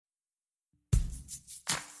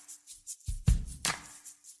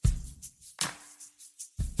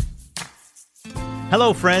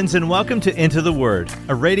Hello, friends, and welcome to Into the Word,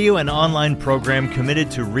 a radio and online program committed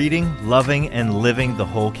to reading, loving, and living the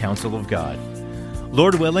whole counsel of God.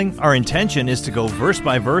 Lord willing, our intention is to go verse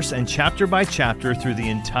by verse and chapter by chapter through the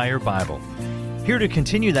entire Bible. Here to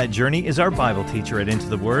continue that journey is our Bible teacher at Into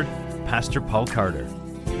the Word, Pastor Paul Carter.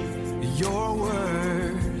 Your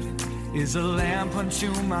word is a lamp unto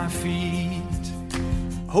my feet.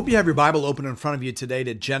 I hope you have your Bible open in front of you today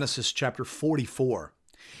to Genesis chapter 44.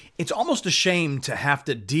 It's almost a shame to have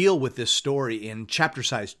to deal with this story in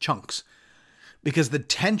chapter-sized chunks because the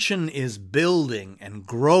tension is building and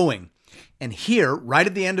growing. And here, right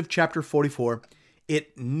at the end of chapter 44,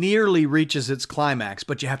 it nearly reaches its climax,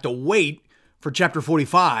 but you have to wait for chapter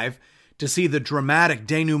 45 to see the dramatic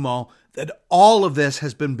denouement that all of this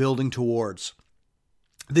has been building towards.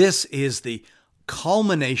 This is the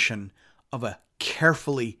culmination of a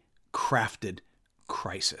carefully crafted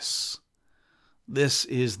crisis. This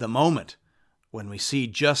is the moment when we see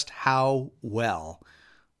just how well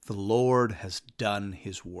the Lord has done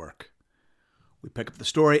his work. We pick up the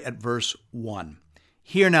story at verse 1.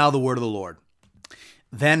 Hear now the word of the Lord.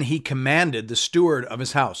 Then he commanded the steward of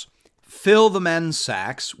his house, fill the men's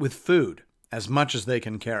sacks with food, as much as they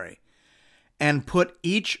can carry, and put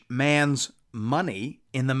each man's money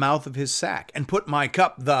in the mouth of his sack, and put my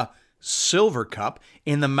cup, the silver cup,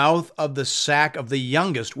 in the mouth of the sack of the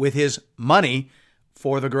youngest with his money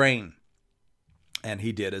for the grain. And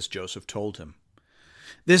he did as Joseph told him.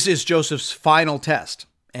 This is Joseph's final test,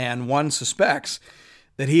 and one suspects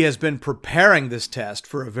that he has been preparing this test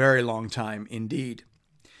for a very long time indeed.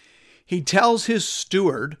 He tells his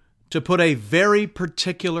steward to put a very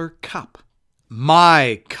particular cup,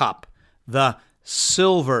 my cup, the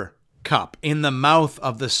silver cup, in the mouth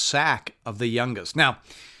of the sack of the youngest. Now,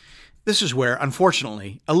 this is where,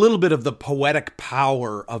 unfortunately, a little bit of the poetic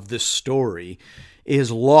power of this story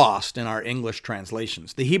is lost in our English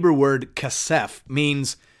translations. The Hebrew word kasef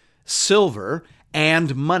means silver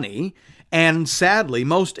and money, and sadly,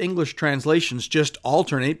 most English translations just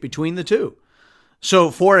alternate between the two.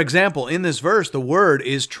 So, for example, in this verse, the word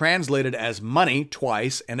is translated as money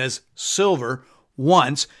twice and as silver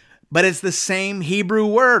once, but it's the same Hebrew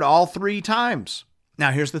word all three times.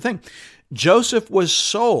 Now, here's the thing. Joseph was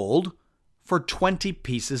sold for 20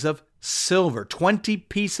 pieces of silver, 20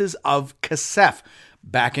 pieces of kasef,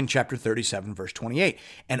 back in chapter 37, verse 28.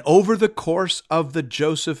 And over the course of the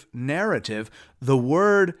Joseph narrative, the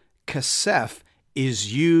word kasef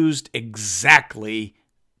is used exactly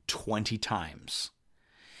 20 times.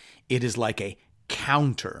 It is like a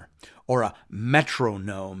counter or a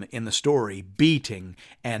metronome in the story, beating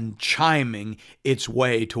and chiming its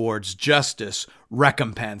way towards justice,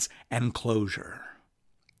 recompense, and closure.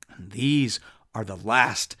 And these are the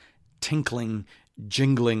last tinkling,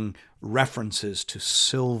 jingling references to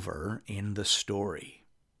silver in the story.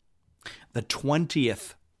 The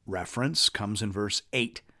 20th reference comes in verse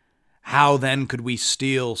 8. How then could we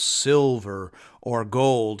steal silver or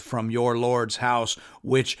gold from your Lord's house?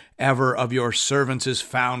 Whichever of your servants is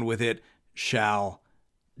found with it shall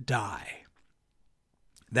die.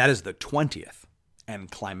 That is the 20th and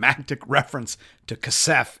climactic reference to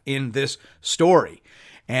kasef in this story.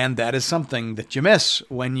 And that is something that you miss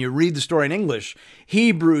when you read the story in English.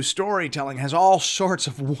 Hebrew storytelling has all sorts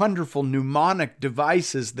of wonderful mnemonic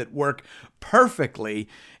devices that work perfectly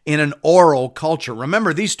in an oral culture.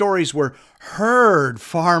 Remember, these stories were heard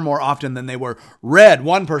far more often than they were read.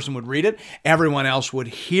 One person would read it, everyone else would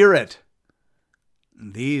hear it.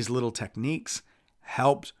 And these little techniques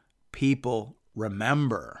helped people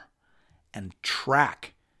remember and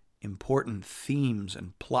track important themes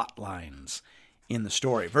and plot lines in the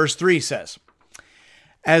story. Verse 3 says,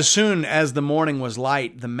 as soon as the morning was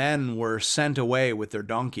light, the men were sent away with their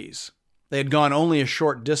donkeys. They had gone only a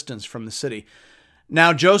short distance from the city.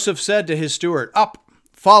 Now Joseph said to his steward, up,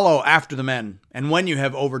 follow after the men, and when you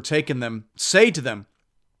have overtaken them, say to them,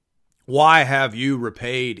 why have you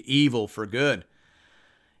repaid evil for good?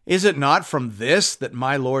 Is it not from this that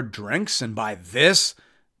my Lord drinks, and by this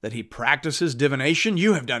that he practices divination?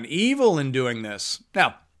 You have done evil in doing this.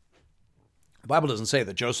 Now, the Bible doesn't say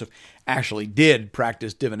that Joseph actually did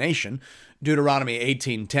practice divination. Deuteronomy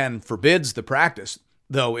 18:10 forbids the practice,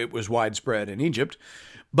 though it was widespread in Egypt.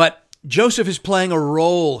 But Joseph is playing a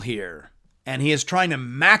role here, and he is trying to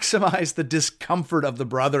maximize the discomfort of the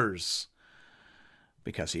brothers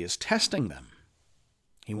because he is testing them.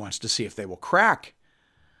 He wants to see if they will crack.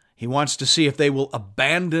 He wants to see if they will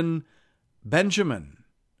abandon Benjamin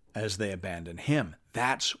as they abandon him.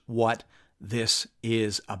 That's what this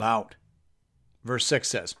is about. Verse 6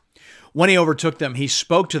 says, when he overtook them, he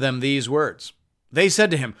spoke to them these words. They said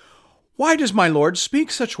to him, why does my Lord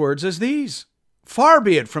speak such words as these? Far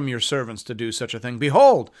be it from your servants to do such a thing.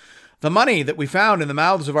 Behold, the money that we found in the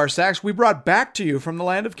mouths of our sacks we brought back to you from the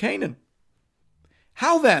land of Canaan.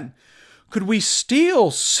 How then could we steal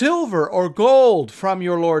silver or gold from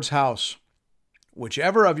your Lord's house?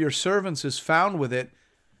 Whichever of your servants is found with it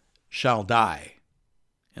shall die,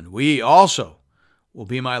 and we also will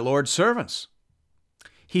be my Lord's servants.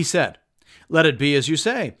 He said, Let it be as you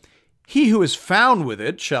say. He who is found with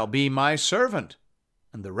it shall be my servant,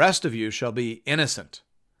 and the rest of you shall be innocent.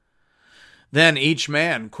 Then each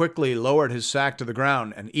man quickly lowered his sack to the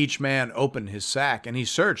ground, and each man opened his sack, and he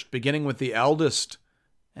searched, beginning with the eldest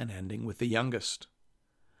and ending with the youngest.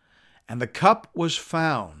 And the cup was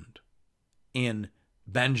found in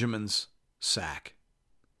Benjamin's sack.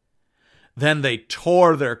 Then they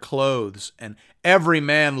tore their clothes, and every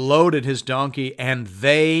man loaded his donkey, and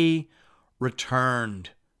they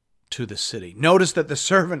returned to the city. Notice that the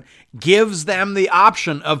servant gives them the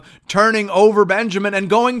option of turning over Benjamin and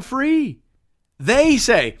going free. They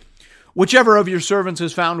say, Whichever of your servants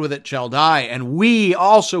is found with it shall die, and we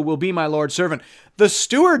also will be my Lord's servant. The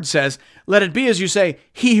steward says, Let it be as you say,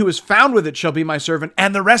 he who is found with it shall be my servant,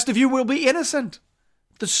 and the rest of you will be innocent.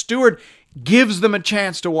 The steward gives them a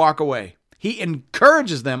chance to walk away. He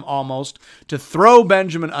encourages them almost to throw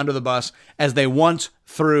Benjamin under the bus as they once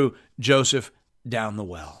threw Joseph down the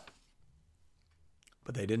well.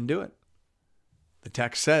 But they didn't do it. The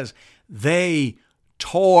text says, they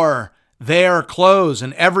tore their clothes,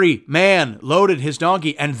 and every man loaded his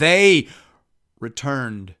donkey, and they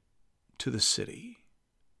returned to the city.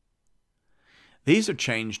 These are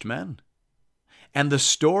changed men. And the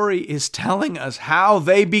story is telling us how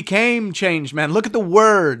they became changed men. Look at the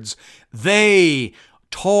words. They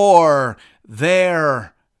tore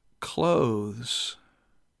their clothes.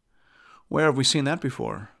 Where have we seen that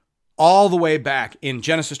before? All the way back in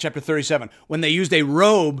Genesis chapter 37, when they used a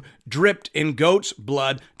robe dripped in goat's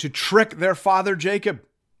blood to trick their father Jacob.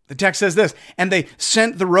 The text says this, and they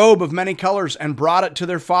sent the robe of many colors and brought it to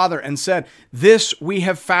their father and said, This we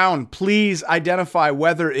have found. Please identify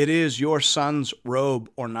whether it is your son's robe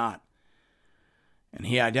or not. And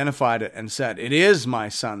he identified it and said, It is my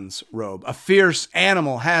son's robe. A fierce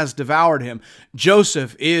animal has devoured him.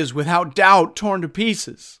 Joseph is without doubt torn to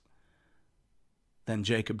pieces. Then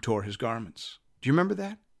Jacob tore his garments. Do you remember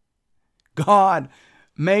that? God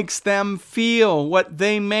makes them feel what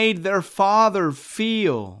they made their father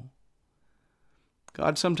feel.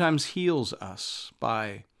 God sometimes heals us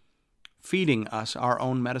by feeding us our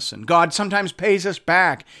own medicine. God sometimes pays us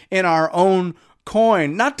back in our own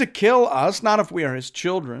coin, not to kill us, not if we are his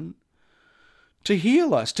children, to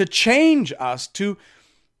heal us, to change us, to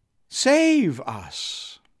save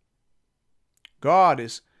us. God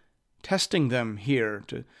is testing them here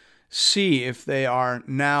to see if they are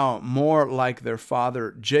now more like their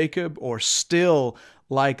father Jacob or still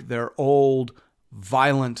like their old,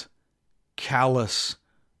 violent, callous,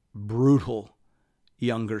 brutal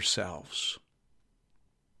younger selves.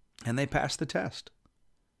 And they pass the test.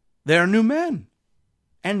 They are new men.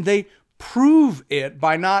 And they prove it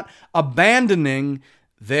by not abandoning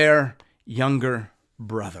their younger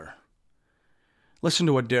brother. Listen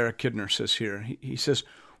to what Derek Kidner says here. He says,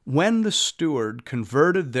 when the steward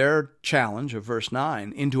converted their challenge of verse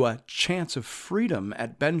 9 into a chance of freedom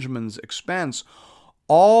at Benjamin's expense,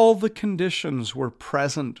 all the conditions were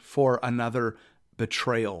present for another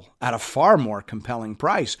betrayal at a far more compelling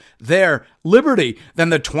price, their liberty, than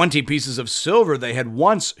the 20 pieces of silver they had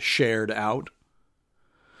once shared out.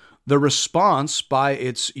 The response, by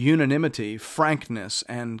its unanimity, frankness,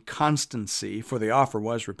 and constancy, for the offer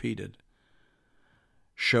was repeated,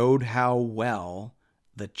 showed how well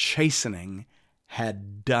the chastening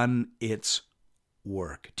had done its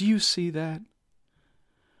work. Do you see that?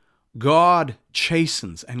 God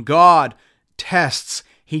chastens and God tests.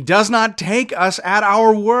 He does not take us at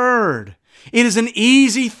our word. It is an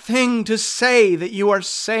easy thing to say that you are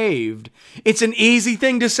saved. It's an easy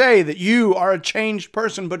thing to say that you are a changed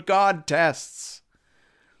person, but God tests.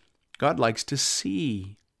 God likes to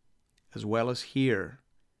see as well as hear.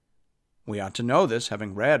 We ought to know this,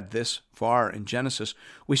 having read this far in Genesis.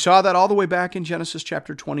 We saw that all the way back in Genesis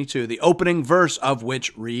chapter 22, the opening verse of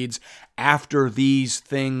which reads, After these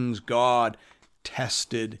things God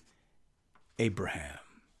tested Abraham.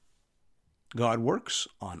 God works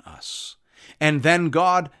on us, and then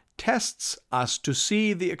God tests us to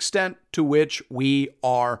see the extent to which we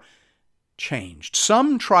are changed.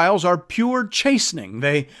 Some trials are pure chastening.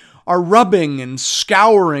 They are rubbing and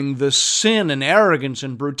scouring the sin and arrogance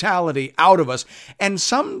and brutality out of us. And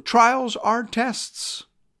some trials are tests.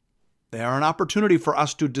 They are an opportunity for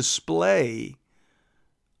us to display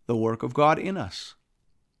the work of God in us.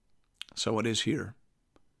 So it is here.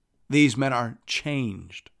 These men are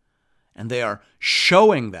changed, and they are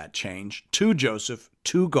showing that change to Joseph,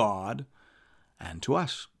 to God, and to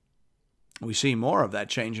us. We see more of that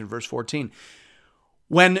change in verse 14.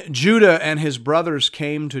 When Judah and his brothers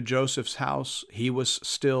came to Joseph's house, he was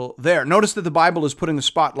still there. Notice that the Bible is putting the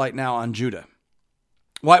spotlight now on Judah.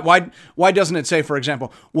 Why doesn't it say, for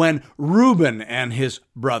example, when Reuben and his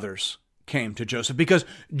brothers came to Joseph? Because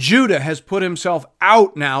Judah has put himself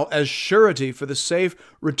out now as surety for the safe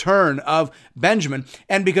return of Benjamin,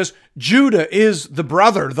 and because Judah is the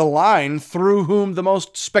brother, the line through whom the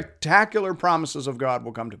most spectacular promises of God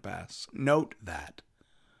will come to pass. Note that.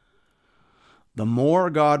 The more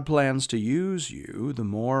God plans to use you, the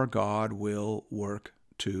more God will work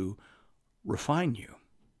to refine you.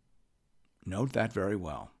 Note that very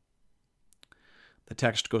well. The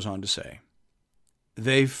text goes on to say,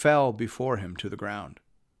 they fell before him to the ground.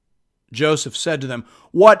 Joseph said to them,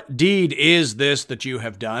 "What deed is this that you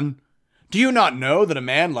have done? Do you not know that a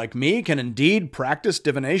man like me can indeed practice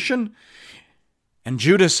divination?" And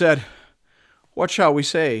Judah said, "What shall we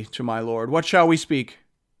say to my lord? What shall we speak?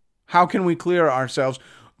 How can we clear ourselves?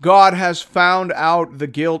 God has found out the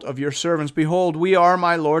guilt of your servants. Behold, we are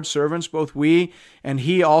my Lord's servants, both we and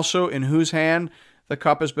he also, in whose hand the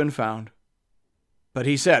cup has been found." But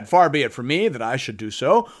he said, "Far be it from me that I should do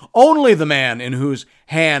so. Only the man in whose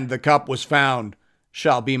hand the cup was found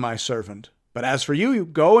shall be my servant. But as for you,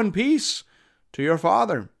 go in peace to your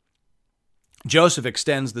father." Joseph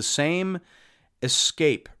extends the same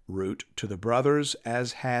escape route to the brothers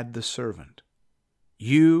as had the servant.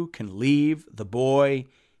 You can leave the boy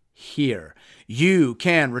here. You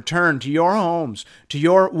can return to your homes, to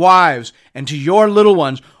your wives, and to your little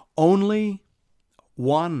ones. Only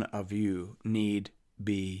one of you need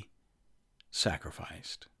be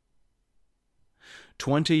sacrificed.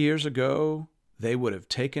 20 years ago, they would have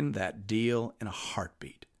taken that deal in a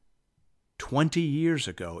heartbeat. 20 years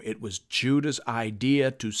ago, it was Judah's idea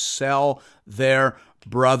to sell their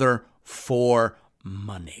brother for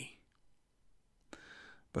money.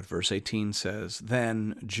 But verse 18 says,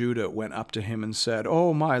 "Then Judah went up to him and said,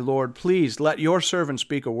 'O my lord, please let your servant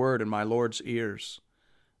speak a word in my lord's ears.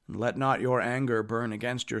 And let not your anger burn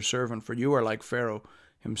against your servant, for you are like Pharaoh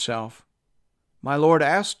himself.' My lord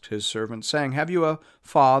asked his servant, saying, 'Have you a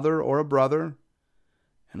father or a brother?'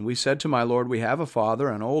 And we said to my lord, 'We have a father,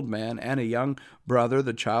 an old man, and a young brother,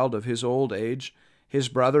 the child of his old age. His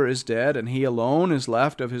brother is dead, and he alone is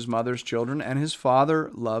left of his mother's children, and his father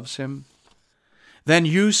loves him.' Then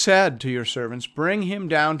you said to your servants, 'Bring him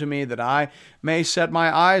down to me, that I may set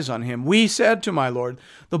my eyes on him.' We said to my lord,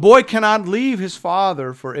 'The boy cannot leave his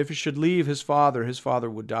father, for if he should leave his father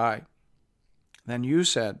would die.' Then you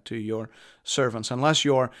said to your servants, 'Unless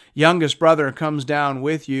your youngest brother comes down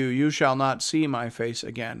with you, you shall not see my face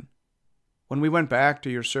again.' When we went back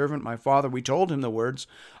to your servant, my father, we told him the words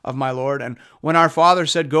of my lord. And when our father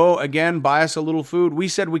said, 'Go again, buy us a little food,' we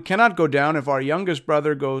said, 'We cannot go down. If our youngest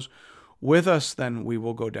brother goes with us, then we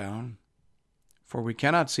will go down. For we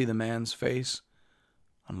cannot see the man's face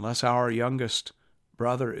unless our youngest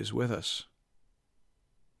brother is with us.'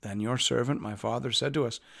 Then your servant, my father, said to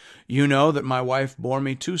us, 'You know that my wife bore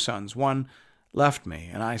me 2 sons. One left me,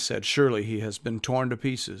 and I said, surely he has been torn to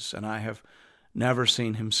pieces, and I have never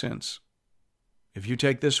seen him since. If you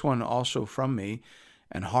take this one also from me,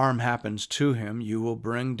 and harm happens to him, you will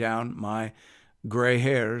bring down my gray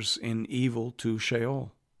hairs in evil to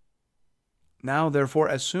Sheol. Now, therefore,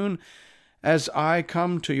 as soon as I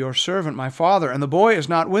come to your servant, my father, and the boy is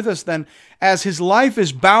not with us, then as his life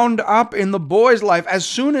is bound up in the boy's life, as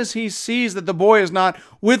soon as he sees that the boy is not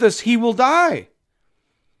with us, he will die.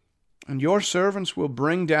 And your servants will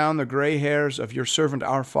bring down the gray hairs of your servant,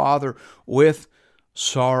 our father, with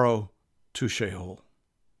sorrow to Sheol.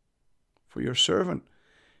 For your servant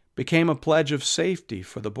became a pledge of safety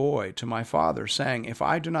for the boy to my father, saying, if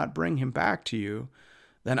I do not bring him back to you,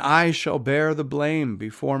 then I shall bear the blame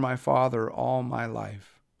before my father all my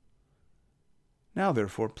life. Now,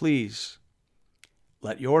 therefore, please,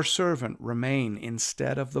 let your servant remain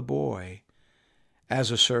instead of the boy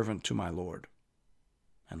as a servant to my lord,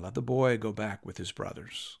 and let the boy go back with his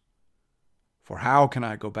brothers. For how can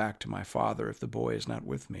I go back to my father if the boy is not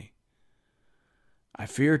with me? I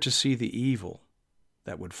fear to see the evil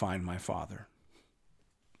that would find my father.'"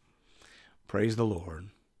 Praise the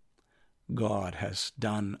Lord. God has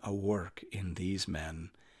done a work in these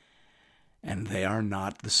men, and they are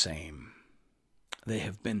not the same. They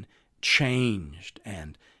have been changed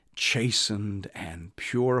and chastened and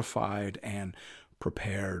purified and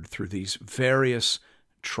prepared through these various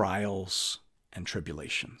trials and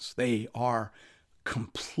tribulations. They are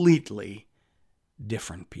completely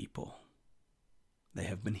different people. They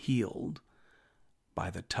have been healed by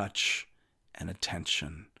the touch and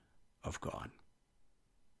attention of God.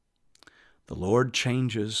 The Lord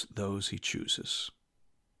changes those he chooses.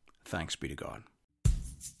 Thanks be to God.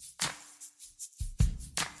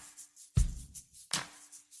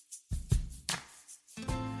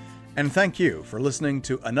 And thank you for listening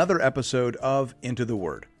to another episode of Into the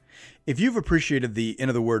Word. If you've appreciated the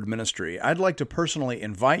Into the Word ministry, I'd like to personally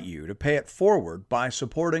invite you to pay it forward by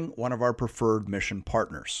supporting one of our preferred mission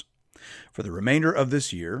partners. For the remainder of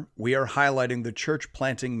this year, we are highlighting the church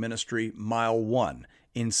planting ministry Mile 1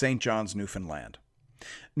 in St. John's, Newfoundland.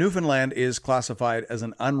 Newfoundland is classified as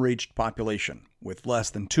an unreached population, with less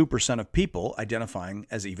than 2% of people identifying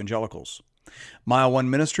as evangelicals. Mile 1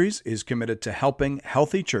 Ministries is committed to helping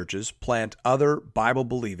healthy churches plant other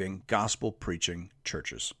Bible-believing, gospel-preaching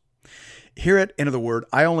churches. Here at Into the Word,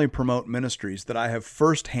 I only promote ministries that I have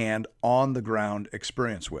firsthand, on-the-ground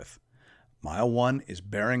experience with. Mile 1 is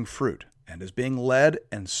bearing fruit and is being led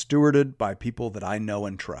and stewarded by people that I know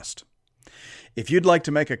and trust. If you'd like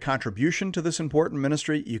to make a contribution to this important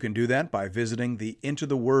ministry, you can do that by visiting the Into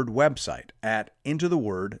the Word website at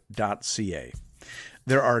intotheword.ca.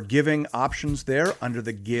 There are giving options there under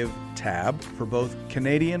the Give tab for both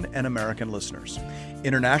Canadian and American listeners.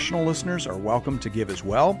 International listeners are welcome to give as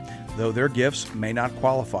well, though their gifts may not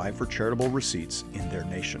qualify for charitable receipts in their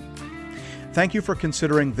nation. Thank you for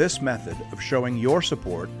considering this method of showing your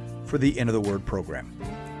support for the Into the Word program.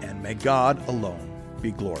 And may God alone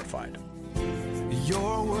be glorified.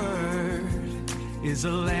 Your word is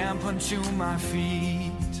a lamp unto my feet